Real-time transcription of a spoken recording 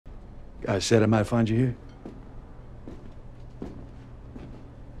I said I might find you here.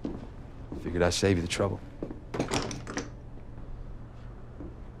 Figured I'd save you the trouble.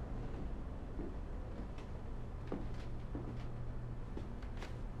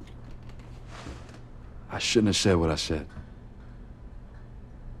 I shouldn't have said what I said.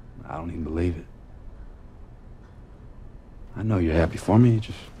 I don't even believe it. I know you're happy for me,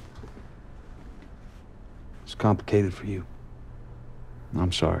 it's complicated for you.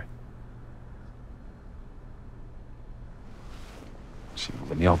 I'm sorry. So you gonna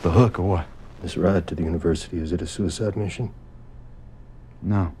let me off the hook or what? This ride to the university, is it a suicide mission?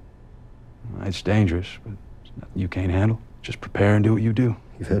 No. It's dangerous, but it's nothing you can't handle. Just prepare and do what you do.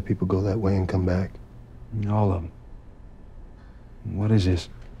 You've had people go that way and come back? All of them. What is this?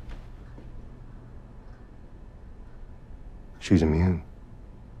 She's immune.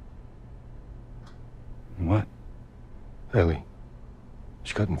 What? Ellie.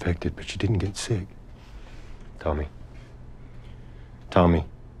 She got infected, but she didn't get sick. Tommy.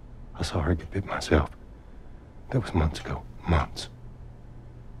 I saw her get bit myself. That was months ago. Months.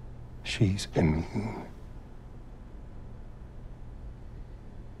 She's immune.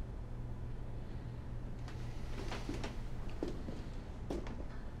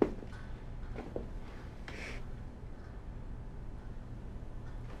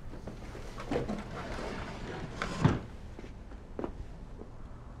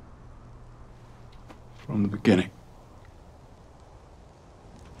 From the beginning.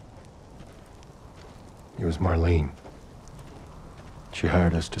 It was Marlene. She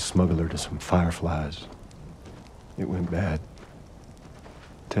hired us to smuggle her to some fireflies. It went bad.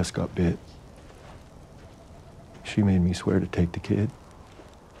 Tess got bit. She made me swear to take the kid.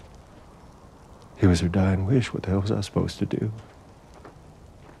 It was her dying wish. What the hell was I supposed to do?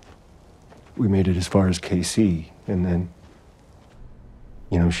 We made it as far as KC, and then,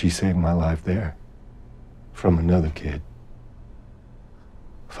 she saved my life there. From another kid.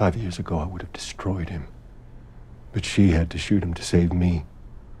 5 years ago, I would have destroyed him. But she had to shoot him to save me.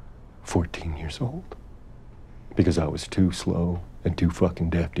 14 years old. Because I was too slow and too fucking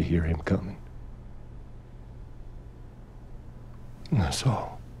deaf to hear him coming. And that's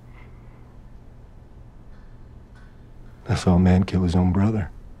all. I saw a man kill his own brother.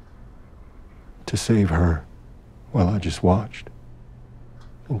 To save her, while I just watched.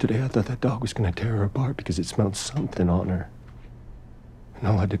 And today I thought that dog was gonna tear her apart because it smelled something on her. And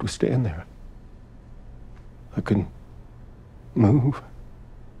all I did was stand there. I couldn't move.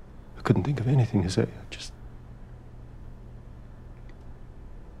 I couldn't think of anything to say.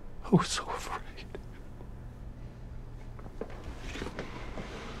 I was so afraid.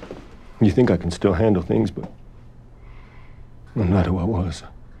 You think I can still handle things, but I'm not who I was.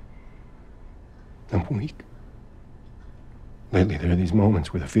 I'm weak. Lately, there are these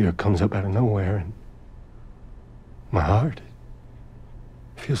moments where the fear comes up out of nowhere, and my heart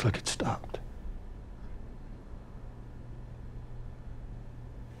feels like it stopped.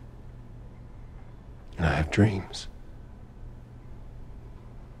 And I have dreams.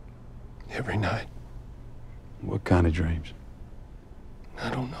 Every night. What kind of dreams? I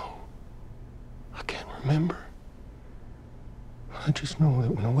don't know. I can't remember. I just know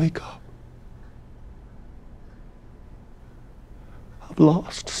that when I wake up, I've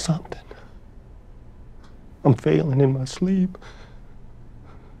lost something. I'm failing in my sleep.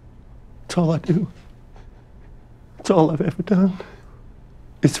 It's all I do. It's all I've ever done.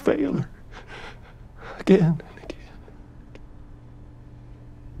 It's failure. Again and again.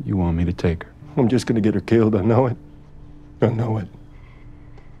 You want me to take her? I'm just gonna get her killed. I know it. I know it.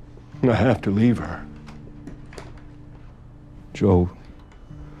 I have to leave her. Joe.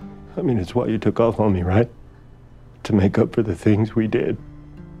 I mean, it's why you took off on me, right? To make up for the things we did.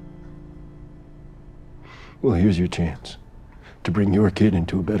 Well, here's your chance to bring your kid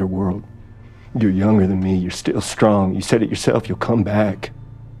into a better world. You're younger than me. You're still strong. You said it yourself. You'll come back.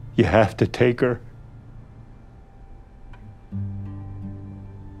 You have to take her.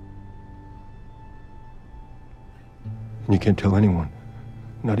 And you can't tell anyone.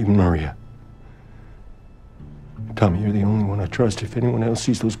 Not even Maria. Tommy, you're the only one I trust. If anyone else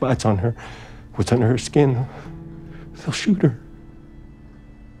sees those bites on her, what's under her skin, they'll shoot her.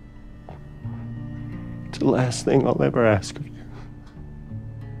 It's the last thing I'll ever ask of you.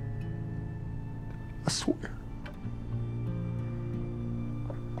 I swear.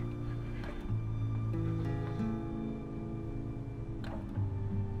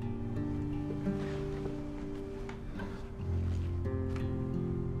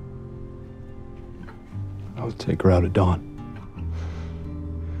 I'll take her out at dawn.